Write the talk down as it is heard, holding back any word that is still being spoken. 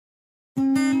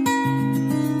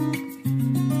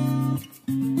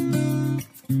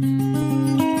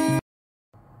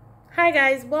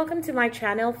Hi guys, welcome to my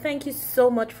channel. Thank you so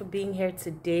much for being here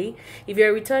today. If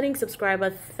you're a returning subscriber,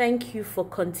 thank you for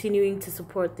continuing to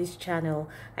support this channel.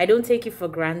 I don't take it for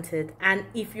granted. And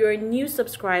if you're a new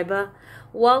subscriber,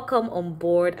 welcome on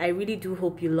board. I really do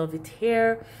hope you love it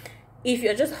here. If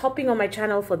you're just hopping on my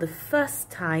channel for the first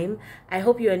time, I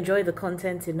hope you enjoy the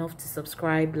content enough to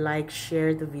subscribe, like,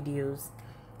 share the videos,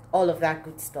 all of that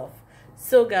good stuff.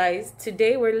 So guys,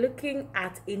 today we're looking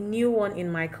at a new one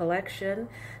in my collection.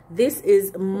 This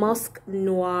is Musc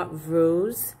Noir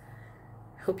Rose.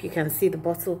 Hope you can see the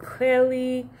bottle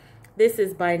clearly. This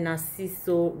is by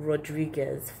Narciso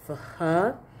Rodriguez. For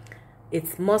her,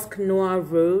 it's Musc Noir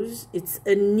Rose. It's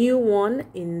a new one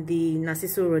in the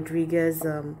Narciso Rodriguez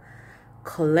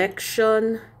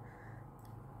collection.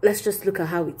 Let's just look at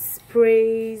how it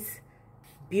sprays.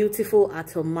 Beautiful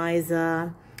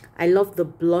atomizer. I love the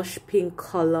blush pink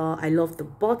color. I love the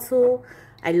bottle.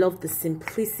 I love the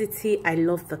simplicity. I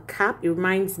love the cap. It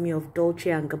reminds me of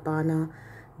Dolce & Gabbana,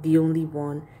 The Only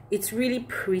One. It's really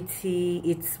pretty.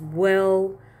 It's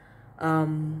well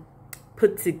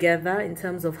put together in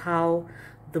terms of how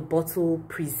the bottle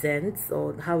presents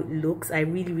or how it looks. I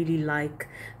really like.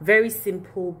 Very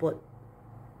simple but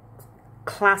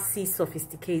classy,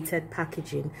 sophisticated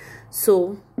packaging.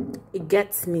 So it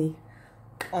gets me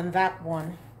on that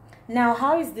one. Now,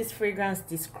 how is this fragrance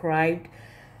described?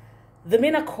 The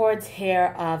main accords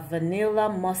here are vanilla,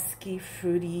 musky,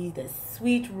 fruity, the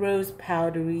sweet rose,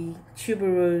 powdery,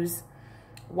 tuberose,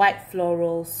 white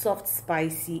floral, soft,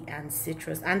 spicy, and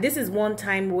citrus. And this is one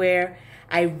time where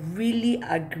I really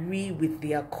agree with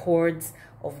the accords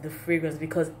of the fragrance,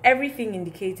 because everything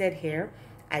indicated here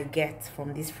I get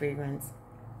from this fragrance.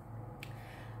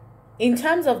 In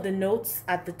terms of the notes,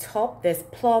 at the top there's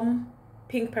plum,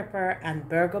 pink pepper, and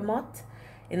bergamot.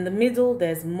 In the middle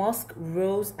there's musk,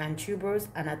 rose, and tuberose,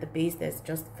 and at the base there's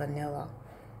just vanilla.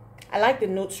 I like the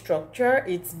note structure.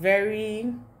 It's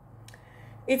very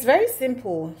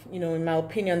simple, you know, in my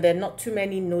opinion. There are not too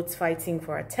many notes fighting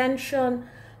for attention,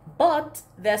 but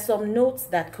there's some notes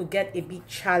that could get a bit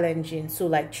challenging. So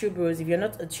like tuberose, if you're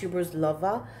not a tuberose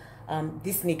lover,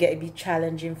 this may get a bit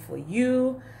challenging for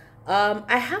you.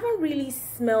 I haven't really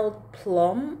smelled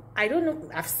plum. I don't know,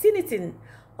 I've seen it in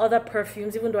other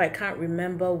perfumes, even though I can't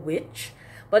remember which,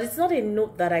 but it's not a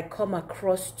note that I come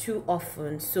across too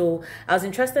often. So I was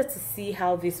interested to see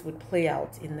how this would play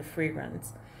out in the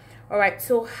fragrance. All right,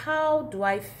 so how do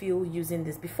I feel using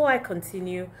this? Before I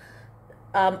continue,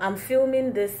 I'm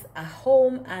filming this at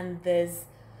home, and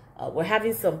we're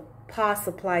having some power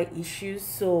supply issues,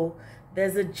 so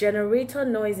there's a generator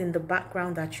noise in the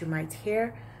background that you might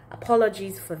hear.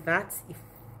 Apologies for that if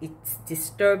it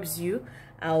disturbs you.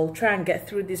 I'll try and get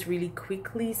through this really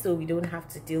quickly so we don't have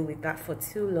to deal with that for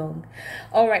too long.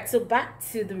 All right, so back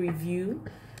to the review.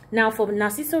 Now for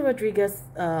Narciso Rodriguez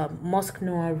Musc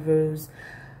Noir Rose.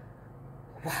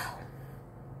 Wow,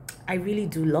 I really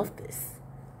do love this.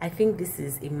 I think this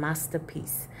is a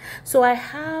masterpiece. So I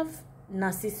have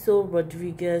Narciso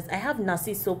Rodriguez, I have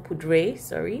Narciso Poudre,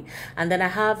 sorry, and then I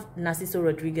have Narciso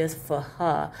Rodriguez For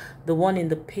Her, the one in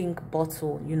the pink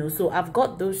bottle, you know. So I've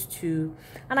got those two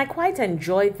and I quite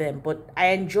enjoy them, but I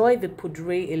enjoy the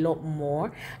Poudre a lot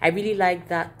more. I really like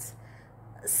that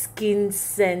skin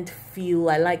scent feel.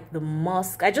 I like the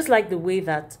musk. I just like the way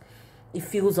that it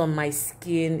feels on my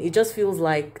skin. It just feels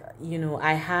like, you know,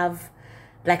 I have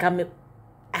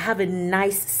a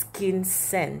nice skin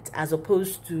scent as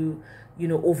opposed to, you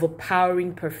know,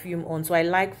 overpowering perfume on. So I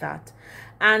like that.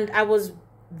 And I was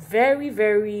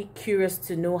very curious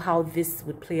to know how this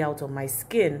would play out on my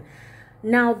skin.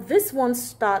 Now this one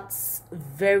starts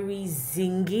very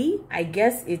zingy. I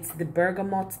guess it's the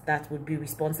bergamot that would be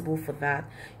responsible for that,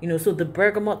 you know. So the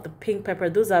bergamot, the pink pepper,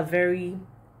 those are very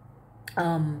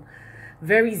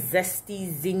zesty,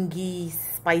 zingy,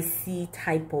 spicy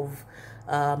type of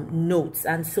notes,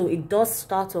 and so it does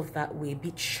start off that way, a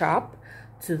bit sharp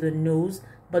to the nose,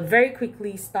 but very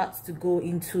quickly starts to go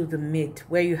into the mid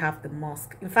where you have the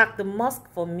musk. In fact, the musk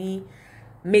for me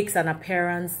makes an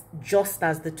appearance just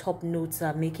as the top notes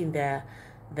are making their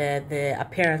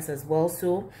appearance as well.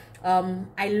 So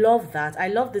I love that. I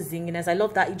love the zinginess. I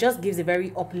love that it just gives a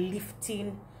very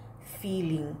uplifting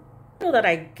feeling. I know that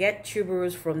I get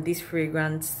tuberose from this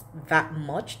fragrance that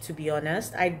much, to be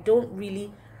honest. I don't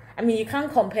really, I mean, you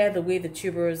can't compare the way the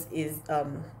tuberose is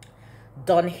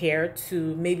done here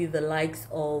to maybe the likes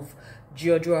of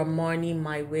Giorgio Armani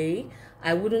My Way.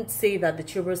 I wouldn't say that the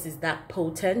tuberose is that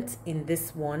potent in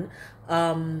this one.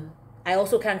 I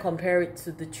also can't compare it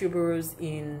to the tuberose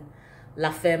in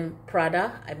La Femme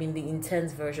Prada. I mean the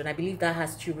intense version. I believe that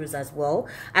has tuberose as well.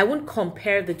 I wouldn't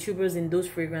compare the tuberose in those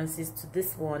fragrances to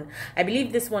this one. I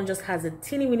believe this one just has a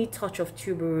teeny weeny touch of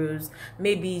tuberose,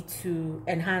 maybe to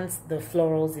enhance the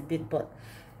florals a bit, but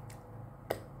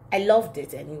I loved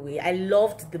it anyway. I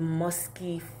loved the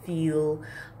musky feel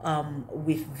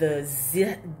with the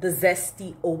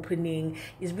zesty opening.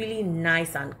 It's really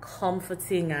nice and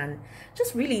comforting and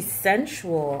just really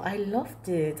sensual. I loved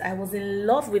it. I was in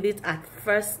love with it at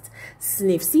first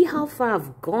sniff. See how far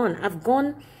I've gone. I've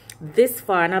gone this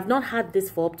far and I've not had this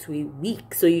for up to a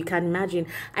week. So you can imagine,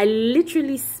 I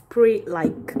literally sprayed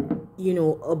like, you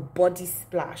know, a body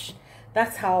splash.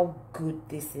 That's how good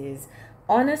this is.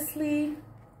 Honestly,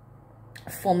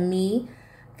 for me,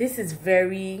 this is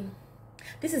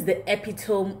the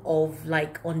epitome of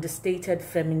like understated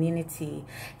femininity.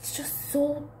 It's just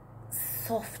so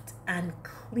soft and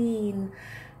clean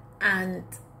and,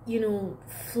 you know,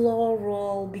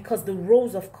 floral, because the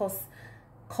rose of course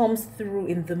comes through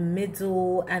in the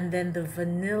middle, and then the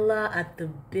vanilla at the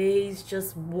base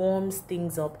just warms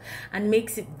things up and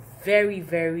makes it very,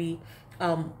 very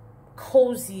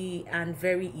cozy and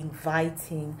very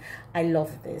inviting. I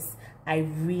love this. I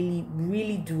really,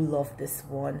 really do love this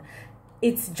one.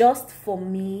 It's just, for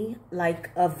me, like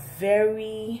a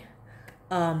very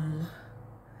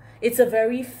it's a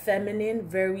very feminine,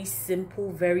 very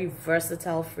simple, very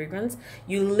versatile fragrance.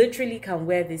 You literally can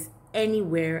wear this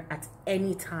anywhere at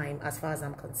any time. As far as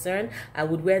I'm concerned, I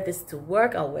would wear this to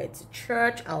work, I'll wear it to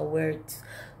church, I'll wear it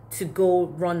to go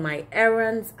run my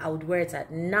errands, I would wear it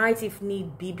at night if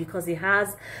need be, because it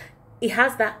has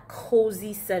that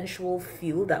cozy, sensual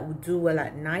feel that would do well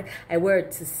at night. I wear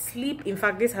it to sleep. In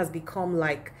fact, this has become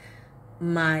like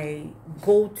my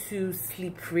go-to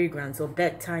sleep fragrance or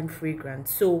bedtime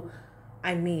fragrance. So,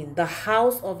 I mean, the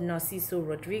house of Narciso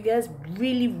Rodriguez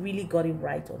really, really got it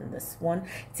right on this one.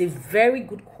 It's a very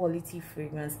good quality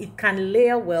fragrance. It can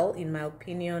layer well, in my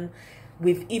opinion,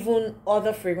 with even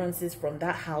other fragrances from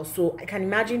that house. So I can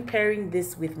imagine pairing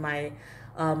this with my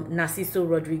Narciso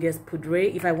Rodriguez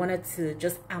Poudre. If I wanted to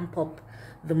just amp up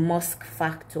the musk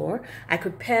factor, I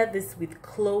could pair this with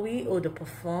Chloe Eau de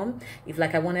Parfum if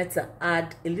like I wanted to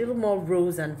add a little more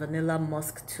rose and vanilla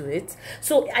musk to it.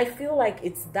 So I feel like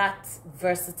it's that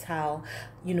versatile,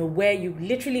 you know, where you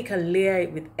literally can layer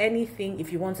it with anything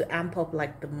if you want to amp up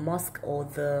like the musk or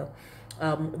the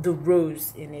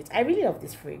rose in it. I really love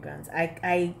this fragrance.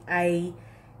 I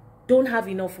don't have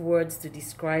enough words to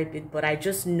describe it, but I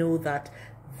just know that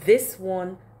this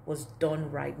one was done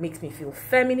right. Makes me feel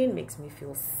feminine, makes me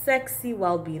feel sexy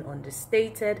while being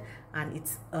understated, and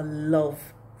it's a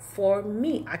love for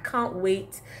me. I can't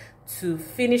wait to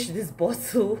finish this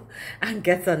bottle and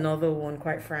get another one,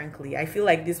 quite frankly. I feel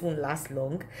like this won't last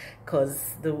long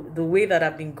because the way that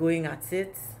I've been going at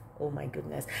it, oh my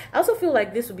goodness. I also feel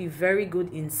like this would be very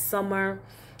good in summer,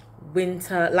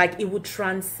 winter, like it would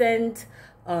transcend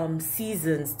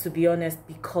seasons, to be honest,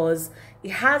 because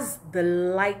it has the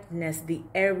lightness, the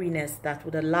airiness that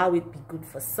would allow it be good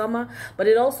for summer, but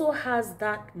it also has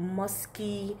that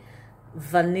musky,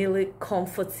 vanillic,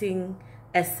 comforting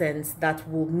essence that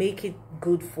will make it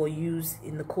good for use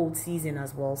in the cold season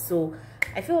as well. So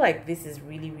I feel like this is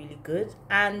really, really good.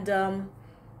 And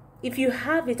if you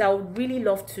have it, I would really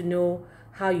love to know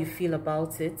how you feel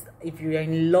about it, if you're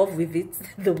in love with it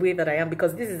the way that I am,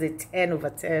 because this is a 10 over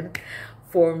 10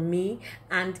 for me.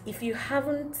 And if you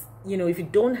haven't, you know, if you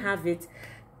don't have it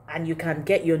and you can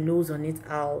get your nose on it,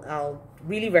 I'll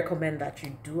really recommend that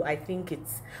you do. I think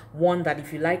it's one that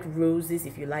if you like roses,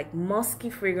 if you like musky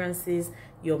fragrances,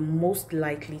 you're most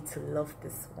likely to love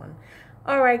this one.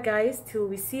 All right guys, till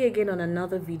we see again on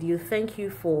another video, thank you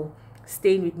for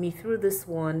staying with me through this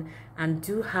one, and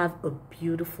do have a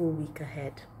beautiful week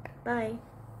ahead. Bye.